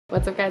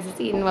What's up guys, it's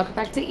Eden. Welcome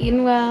back to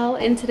Eden Well.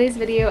 In today's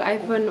video,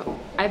 I've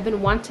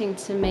been wanting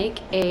to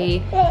make a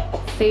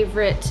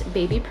favorite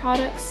baby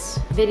products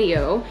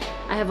video.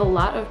 I have a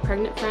lot of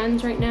pregnant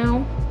friends right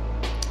now,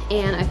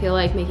 and I feel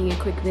like making a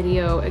quick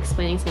video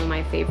explaining some of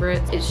my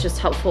favorites, it's just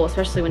helpful,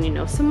 especially when you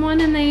know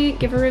someone and they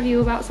give a review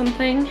about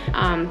something.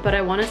 But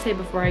I want to say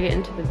before I get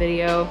into the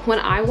video, when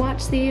I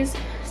watch these,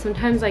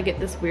 sometimes I get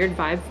this weird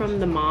vibe from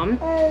the mom,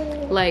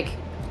 like,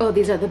 oh,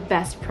 these are the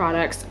best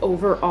products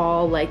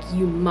overall, like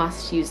you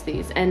must use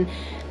these. And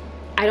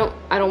I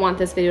don't want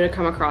this video to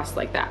come across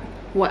like that.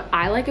 What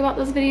I like about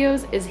those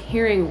videos is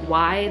hearing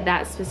why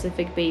that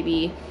specific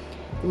baby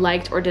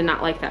liked or did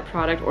not like that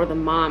product, or the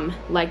mom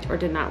liked or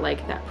did not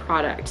like that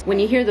product. When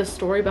you hear the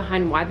story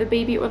behind why the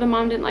baby or the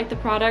mom didn't like the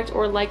product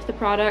or liked the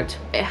product,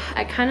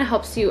 it kind of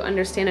helps you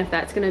understand if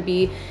that's going to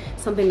be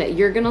something that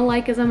you're gonna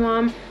like as a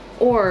mom,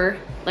 or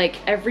like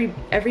every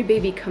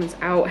baby comes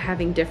out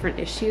having different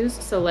issues.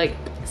 So like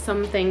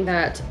something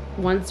that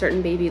one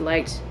certain baby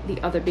liked,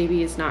 the other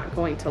baby is not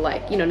going to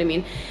like, you know what I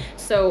mean?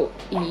 So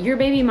your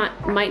baby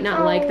might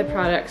not like the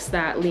products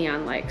that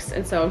Leon likes.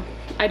 And so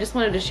I just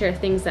wanted to share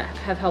things that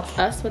have helped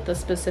us with the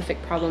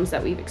specific problems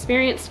that we've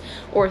experienced,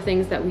 or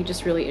things that we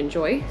just really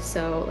enjoy.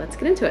 So let's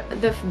get into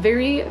it. The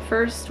very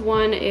first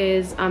one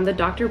is the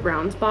Dr.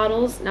 Brown's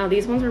bottles. Now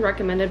these ones were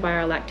recommended by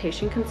our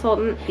lactation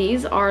consultant.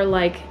 These are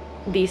like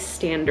the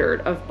standard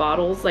of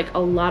bottles. Like a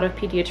lot of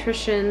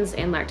pediatricians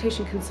and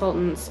lactation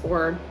consultants,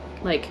 or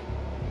like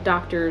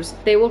doctors,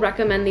 they will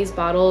recommend these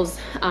bottles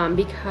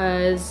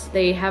because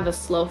they have a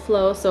slow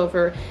flow. So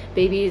for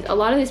babies, a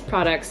lot of these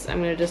products, I'm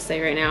gonna just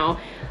say right now,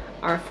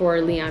 are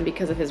for Leon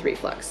because of his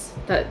reflux.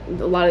 That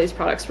a lot of these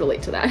products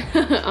relate to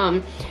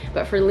that.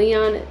 But for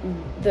Leon,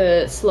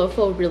 the slow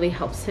flow really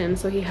helps him,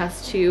 so he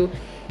has to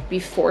be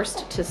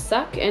forced to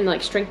suck and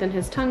like strengthen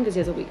his tongue because he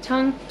has a weak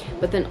tongue,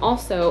 but then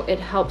also it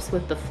helps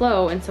with the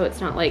flow, and so it's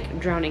not like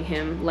drowning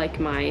him like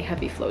my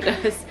heavy flow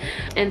does.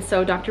 And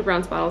so Dr.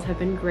 Brown's bottles have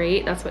been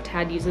great. That's what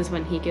Tad uses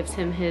when he gives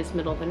him his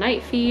middle of the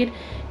night feed,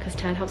 because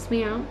Tad helps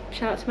me out.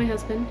 Shout out to my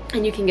husband.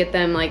 And you can get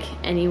them like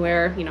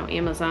anywhere, you know,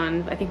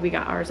 Amazon. I think we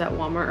got ours at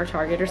Walmart or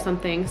Target or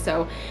something.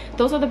 So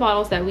those are the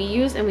bottles that we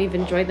use, and we've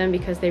enjoyed them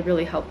because they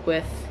really help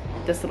with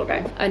this little guy.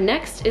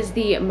 Next is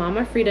the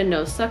Mama Frida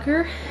nose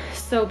sucker.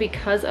 So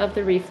because of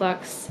the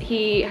reflux,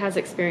 he has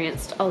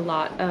experienced a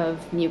lot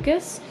of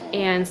mucus,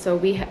 and so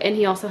and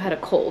he also had a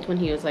cold when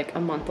he was like a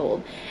month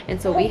old,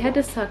 and so we had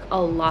to suck a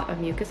lot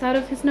of mucus out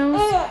of his nose.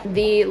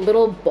 The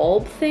little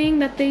bulb thing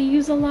that they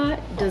use a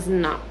lot did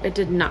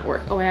not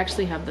work. Oh, I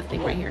actually have the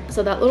thing right here.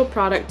 So that little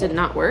product did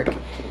not work.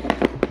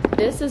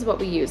 This is what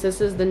we use.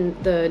 This is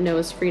the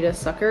Nose Frida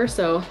sucker.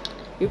 So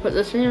you put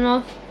this in your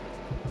mouth,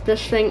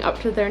 this thing up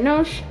to their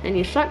nose, and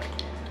you suck,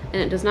 and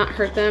it does not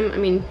hurt them. I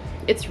mean,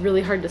 it's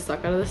really hard to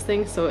suck out of this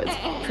thing, so it's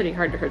pretty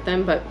hard to hurt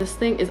them, but this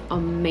thing is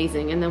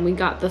amazing. And then we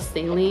got the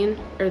saline,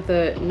 or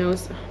the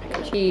nose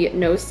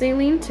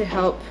saline, to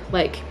help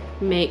like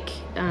make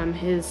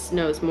his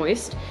nose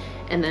moist,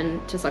 and then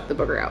to suck the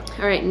booger out.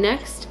 All right,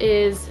 next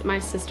is my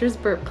sister's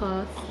burp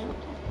cloth.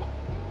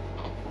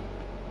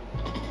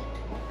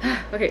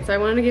 Okay, so I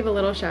wanted to give a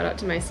little shout out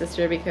to my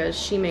sister because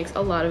she makes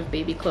a lot of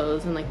baby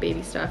clothes and like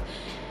baby stuff.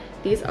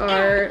 These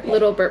are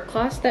little burp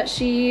cloths that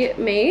she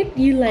made.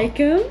 You like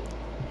them?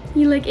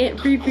 You like Aunt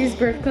Bree Bree's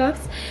burp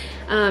cloths?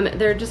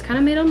 They're just kind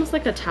of made almost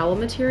like a towel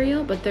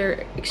material, but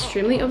they're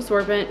extremely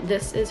absorbent.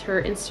 This is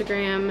her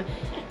Instagram,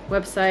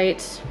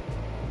 website,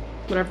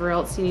 whatever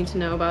else you need to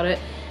know about it.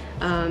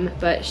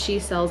 But she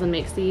sells and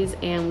makes these,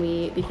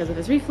 and because of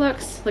his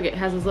reflux, look, it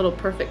has this little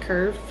perfect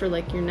curve for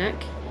like your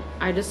neck.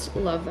 I just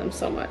love them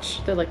so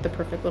much. They're like the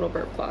perfect little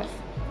burp cloth.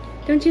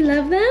 Don't you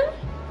love them?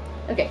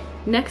 Okay,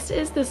 next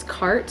is this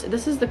cart.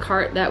 This is the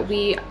cart that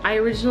I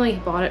originally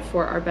bought it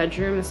for our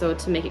bedroom, so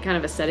to make it kind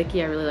of aesthetic-y.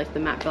 I really like the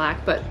matte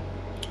black, but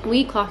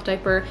we cloth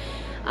diaper,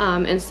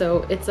 and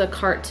so it's a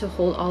cart to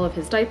hold all of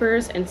his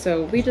diapers, and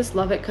so we just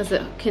love it because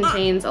it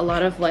contains a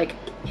lot of like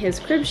his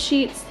crib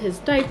sheets, his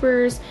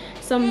diapers,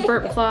 some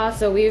burp cloths.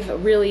 So we've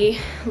really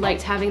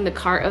liked having the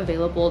cart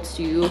available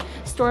to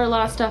store a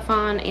lot of stuff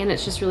on, and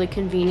it's just really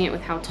convenient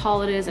with how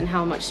tall it is and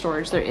how much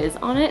storage there is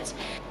on it.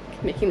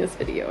 Making this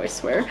video, I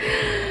swear.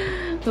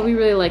 But we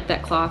really like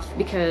that cloth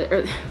because,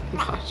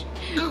 gosh,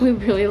 we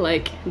really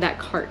like that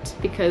cart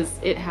because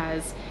it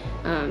has,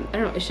 I don't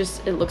know,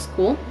 it looks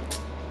cool,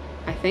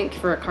 I think,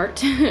 for a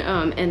cart,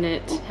 and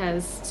it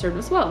has served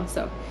us well.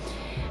 So,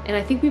 and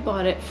I think we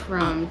bought it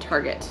from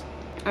Target.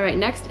 All right,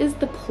 next is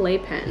the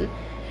playpen.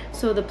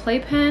 So the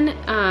playpen,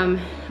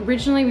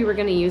 originally we were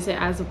gonna use it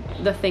as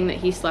the thing that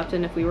he slept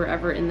in if we were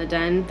ever in the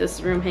den,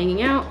 this room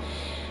hanging out.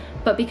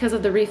 But because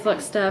of the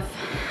reflux stuff,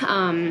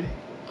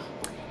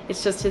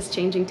 it's just his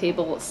changing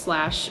table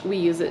 / we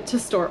use it to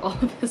store all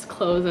of his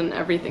clothes and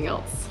everything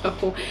else.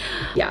 So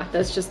yeah,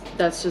 that's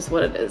just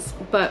what it is.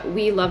 But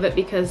we love it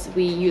because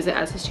we use it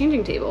as his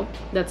changing table.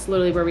 That's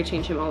literally where we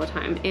change him all the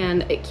time,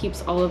 and it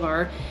keeps all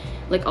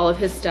of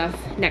his stuff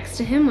next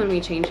to him when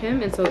we change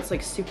him, and so it's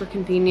like super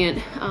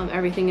convenient.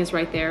 Everything is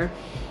right there.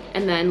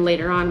 And then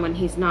later on when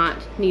he's not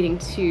needing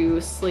to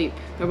sleep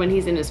or when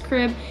he's in his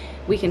crib,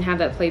 we can have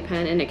that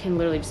playpen, and it can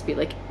literally just be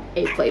like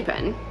a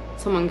playpen.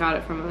 Someone got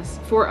it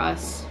for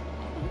us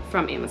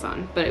from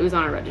Amazon, but it was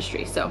on our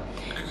registry. So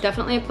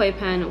definitely a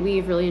playpen.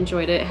 We've really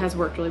enjoyed it. It has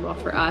worked really well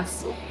for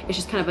us. It's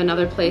just kind of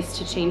another place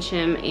to change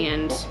him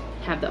and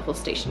have that whole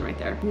station right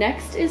there.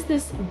 Next is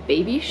this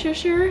baby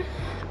shusher.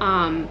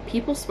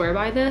 People swear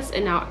by this,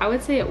 and now I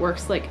would say it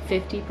works like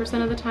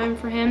 50% of the time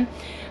for him,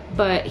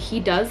 but he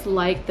does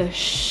like the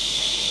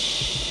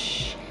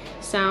shh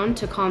sound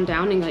to calm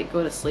down and like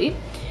go to sleep.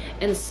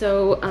 And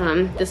so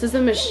this is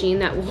a machine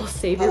that will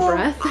save your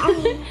breath.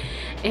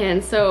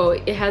 And so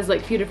it has like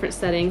a few different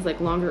settings,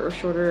 like longer or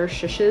shorter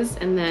shushes,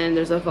 and then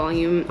there's a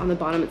volume on the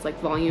bottom. It's like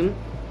volume.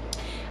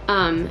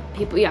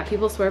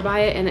 People swear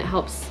by it, and it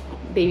helps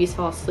babies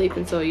fall asleep,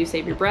 and so you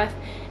save your breath,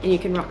 and you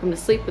can rock them to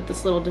sleep with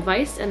this little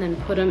device and then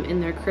put them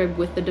in their crib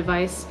with the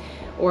device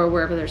or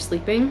wherever they're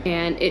sleeping,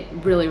 and it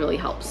really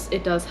helps.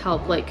 It does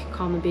help like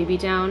calm the baby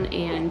down,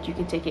 and you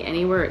can take it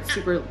anywhere. It's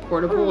super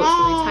portable. It's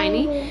really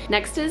tiny.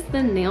 Next is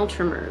the nail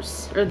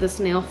trimmers, or this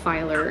nail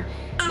filer.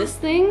 This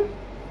thing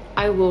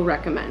I will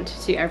recommend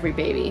to every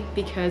baby,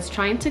 because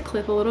trying to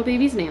clip a little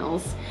baby's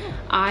nails,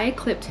 I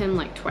clipped him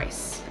like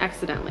twice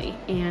accidentally,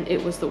 and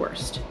it was the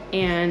worst,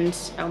 and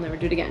I'll never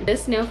do it again.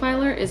 This nail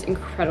filer is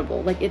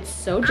incredible. Like, it's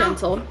so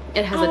gentle.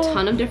 It has a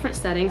ton of different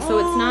settings, so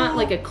it's not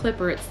like a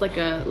clipper, it's like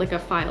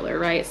a filer,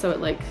 right? So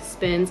it like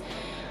spins.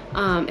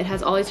 It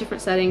has all these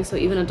different settings, so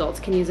even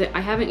adults can use it.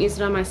 I haven't used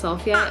it on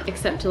myself yet,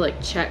 except to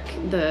like check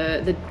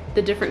the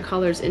different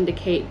colors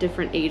indicate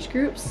different age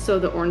groups. So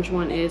the orange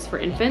one is for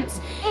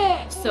infants.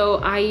 So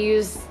I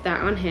use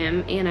that on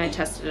him, and I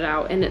tested it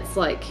out, and it's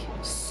like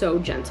so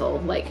gentle,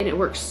 like, and it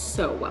works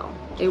so well.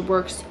 It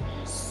works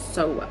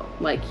so well.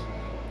 Like,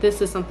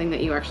 this is something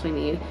that you actually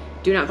need.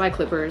 Do not buy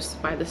clippers,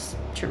 buy this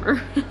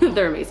trimmer.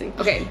 They're amazing.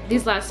 Okay,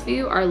 these last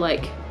few are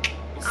like,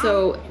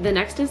 so the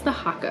next is the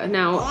Haka.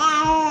 Now,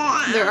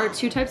 there are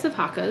two types of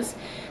Hakas.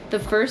 The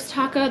first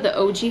Haka, the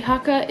OG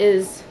Haka,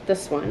 is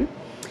this one.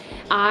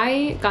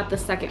 I got the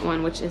second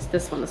one, which is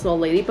this one, this little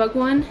ladybug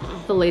one.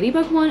 The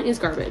ladybug one is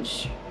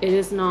garbage. It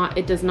does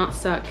not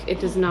suck. It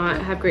does not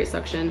have great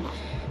suction.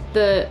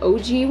 The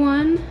OG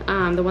one,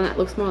 the one that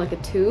looks more like a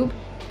tube,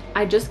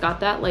 I just got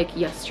that like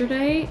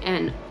yesterday,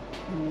 and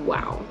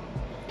wow,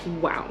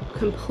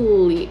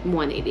 complete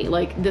 180.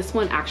 Like, this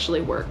one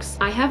actually works.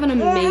 I have an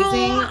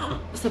amazing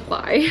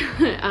supply,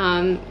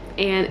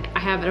 and I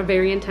have a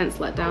very intense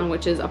letdown,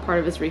 which is a part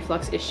of his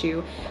reflux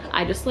issue.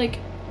 I just like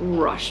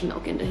rush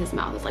milk into his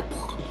mouth. It's like,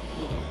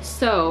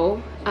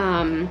 so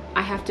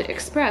I have to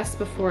express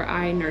before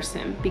I nurse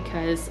him,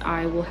 because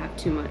I will have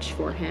too much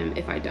for him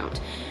if I don't.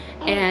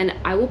 And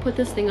I will put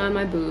this thing on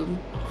my boob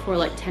for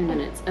like 10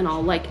 minutes, and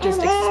I'll like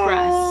just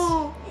express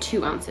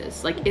 2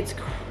 ounces. Like, it's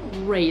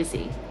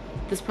crazy.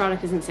 This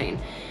product is insane.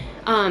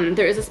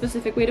 There is a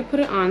specific way to put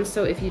it on,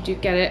 so if you do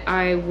get it,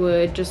 I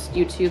would just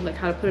YouTube like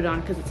how to put it on,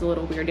 because it's a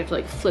little weird. You have to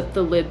like flip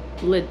the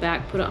lid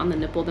back, put it on the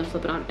nipple, then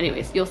flip it on.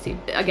 Anyways, you'll see.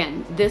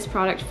 Again, this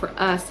product for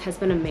us has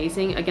been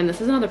amazing. Again,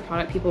 this is another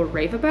product people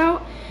rave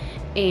about,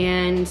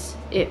 and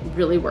it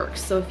really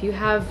works. So if you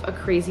have a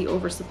crazy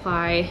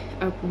oversupply,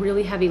 a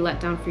really heavy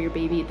letdown for your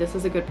baby, this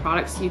is a good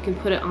product. So you can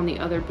put it on the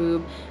other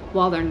boob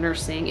while they're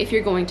nursing, if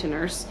you're going to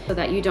nurse, so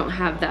that you don't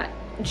have that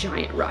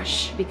giant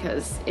rush,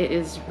 because it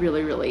is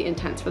really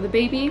intense for the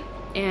baby,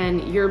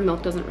 and your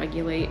milk doesn't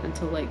regulate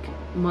until like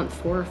month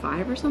 4 or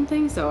 5 or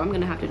something, so I'm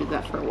gonna have to do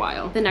that for a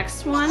while. The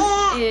next one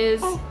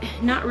is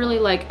not really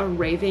like a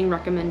raving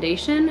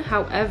recommendation.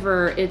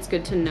 However, it's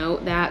good to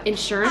note that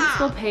insurance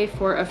will pay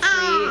for a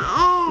free,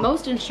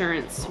 most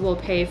insurance will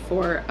pay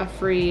for a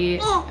free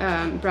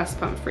breast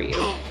pump for you.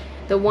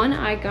 The one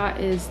I got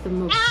is the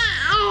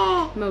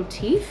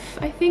Motif,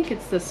 I think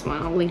it's this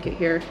one. I'll link it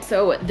here.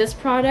 So this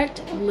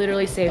product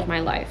literally saved my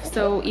life.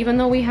 So even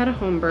though we had a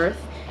home birth,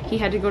 he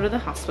had to go to the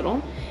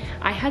hospital,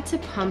 I had to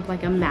pump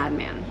like a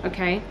madman,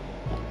 okay?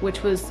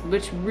 Which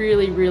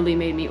really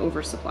made me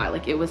oversupply.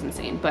 Like, it was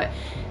insane. But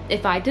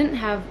if I didn't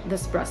have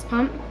this breast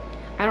pump,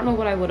 I don't know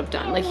what I would have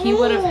done. Like, he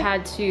would have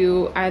had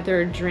to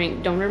either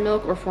drink donor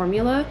milk or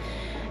formula.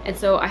 And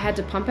so I had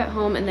to pump at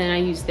home, and then I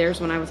used theirs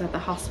when I was at the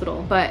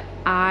hospital. But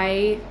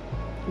I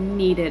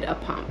needed a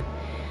pump.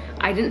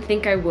 I didn't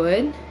think I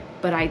would,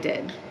 but I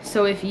did.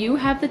 So if you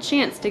have the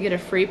chance to get a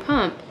free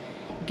pump,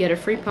 get a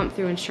free pump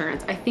through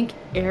insurance. I think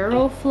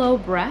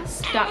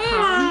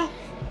aeroflowbreast.com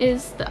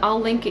is I'll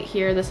link it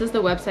here. This is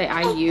the website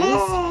I use.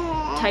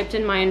 Typed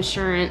in my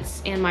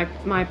insurance and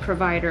my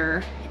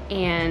provider,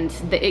 and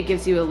it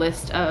gives you a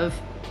list of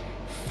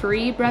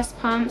free breast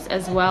pumps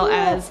as well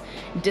as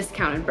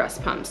discounted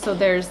breast pumps. So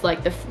there's like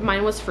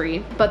mine was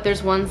free, but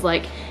there's ones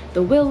like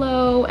the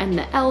Willow and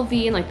the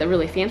LV and like the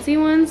really fancy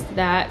ones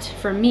that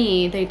for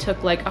me they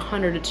took like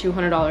 $100 to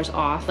 $200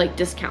 off, like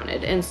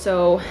discounted. And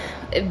so,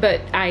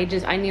 but I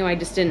knew I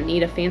just didn't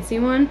need a fancy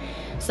one,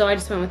 so I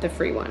just went with the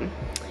free one.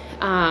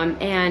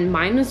 And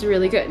mine was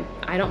really good.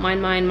 I don't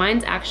mind mine.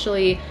 Mine's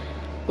actually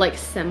like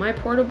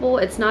semi-portable.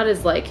 It's not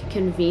as like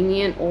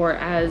convenient or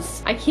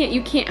as,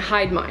 you can't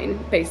hide mine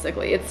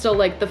basically. It's still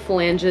like the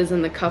flanges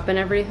and the cup and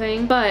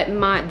everything, but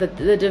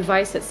the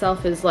device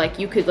itself is like,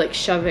 you could like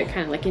shove it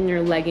kind of like in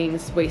your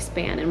leggings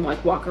waistband and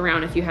like walk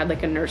around if you had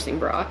like a nursing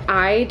bra.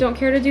 I don't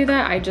care to do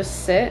that. I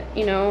just sit,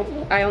 you know,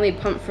 I only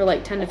pump for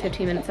like 10 to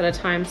 15 minutes at a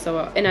time,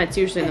 so, and it's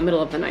usually in the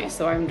middle of the night,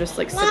 so I'm just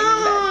like sitting in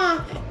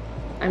bed.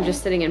 I'm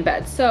just sitting in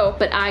bed. So,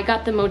 but I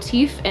got the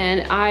Motif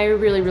and I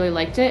really, really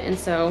liked it. And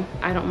so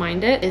I don't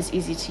mind it. It's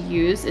easy to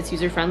use. It's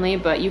user-friendly,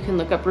 but you can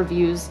look up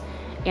reviews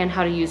and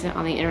how to use it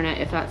on the internet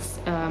if that's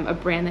a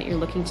brand that you're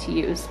looking to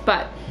use.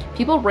 But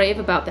people rave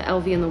about the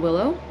LV and the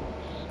Willow.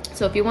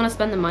 So if you want to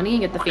spend the money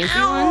and get the fancy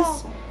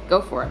ones,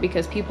 go for it,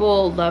 because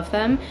people love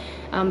them.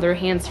 They're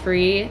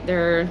hands-free.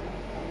 They're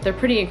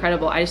pretty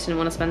incredible. I just didn't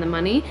want to spend the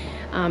money,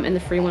 and the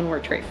free one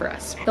worked great for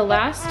us. The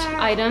last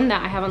item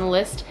that I have on the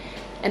list,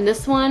 and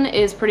this one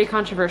is pretty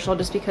controversial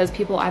just because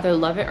people either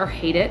love it or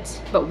hate it,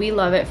 but we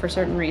love it for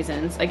certain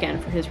reasons, again,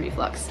 for his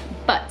reflux.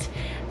 But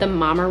the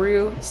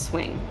Mamaroo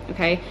swing,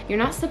 okay? You're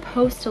not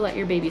supposed to let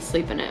your baby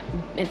sleep in it.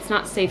 It's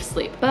not safe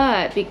sleep.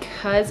 But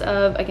because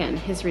of, again,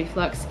 his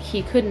reflux,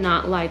 he could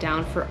not lie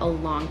down for a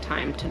long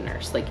time to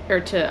nurse, like, or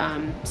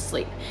to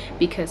sleep,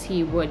 because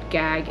he would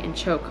gag and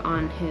choke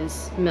on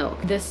his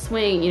milk. This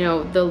swing, you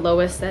know, the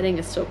lowest setting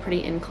is still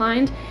pretty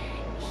inclined.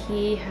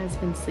 He has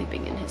been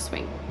sleeping in his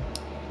swing,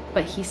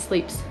 but he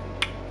sleeps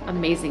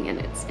amazing in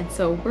it, and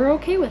so we're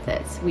okay with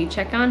it. We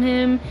check on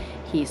him,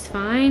 he's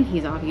fine,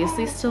 he's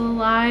obviously still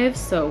alive,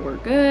 so we're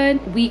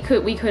good. We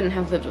couldn't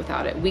have lived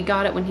without it. We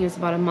got it when he was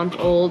about a month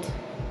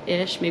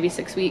old-ish, maybe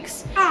 6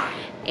 weeks,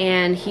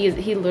 and he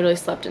literally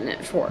slept in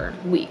it for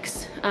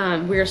weeks.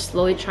 We're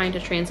slowly trying to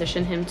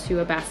transition him to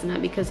a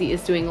bassinet because he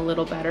is doing a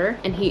little better,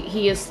 and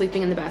he is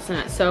sleeping in the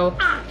bassinet, so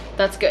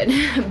that's good.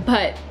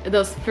 But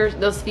those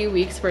few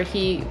weeks where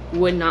he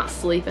would not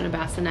sleep in a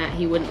bassinet,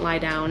 he wouldn't lie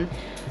down,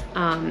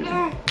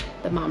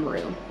 the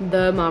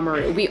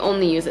Mamaroo. We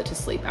only use it to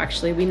sleep,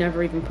 actually. We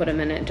never even put him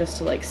in it just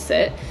to like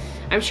sit.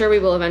 I'm sure we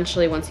will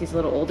eventually once he's a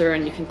little older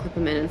and you can clip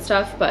him in and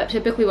stuff, but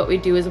typically what we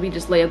do is we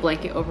just lay a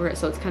blanket over it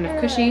so it's kind of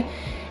cushy,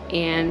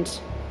 and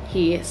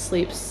he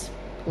sleeps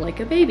like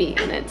a baby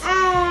in it.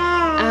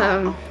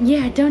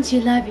 Yeah, don't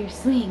you love your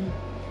swing?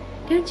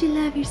 Don't you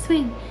love your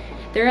swing?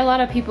 There are a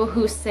lot of people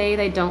who say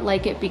they don't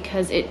like it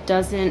because it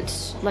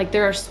doesn't, like,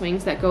 there are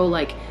swings that go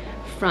like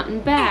front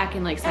and back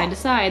and like side to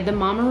side. The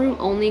Mamaroo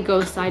only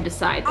goes side to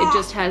side. It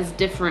just has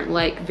different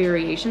like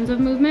variations of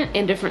movement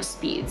and different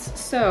speeds.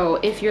 So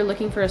if you're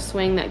looking for a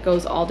swing that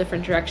goes all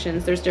different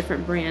directions, there's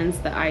different brands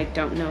that I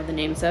don't know the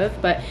names of,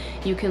 but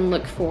you can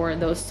look for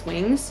those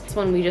swings. This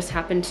one we just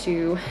happened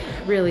to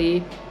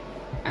really,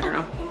 I don't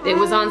know, it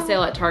was on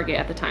sale at Target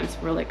at the time, so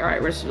we're like, all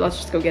right, let's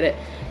just go get it.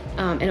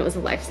 And it was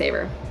a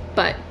lifesaver.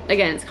 But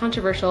again, it's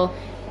controversial.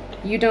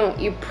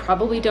 You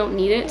probably don't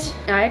need it.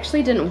 I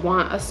actually didn't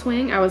want a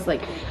swing. I was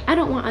like, I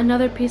don't want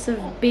another piece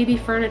of baby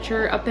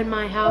furniture up in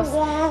my house,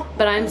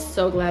 but I'm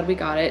so glad we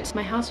got it.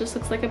 My house just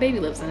looks like a baby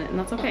lives in it, and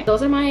that's okay.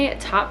 Those are my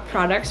top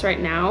products right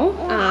now.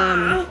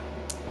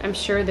 I'm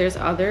sure there's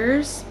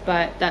others,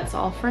 but that's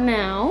all for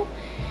now.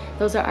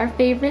 Those are our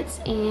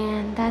favorites,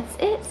 and that's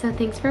it. So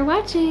thanks for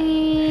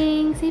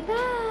watching. Say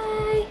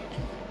bye.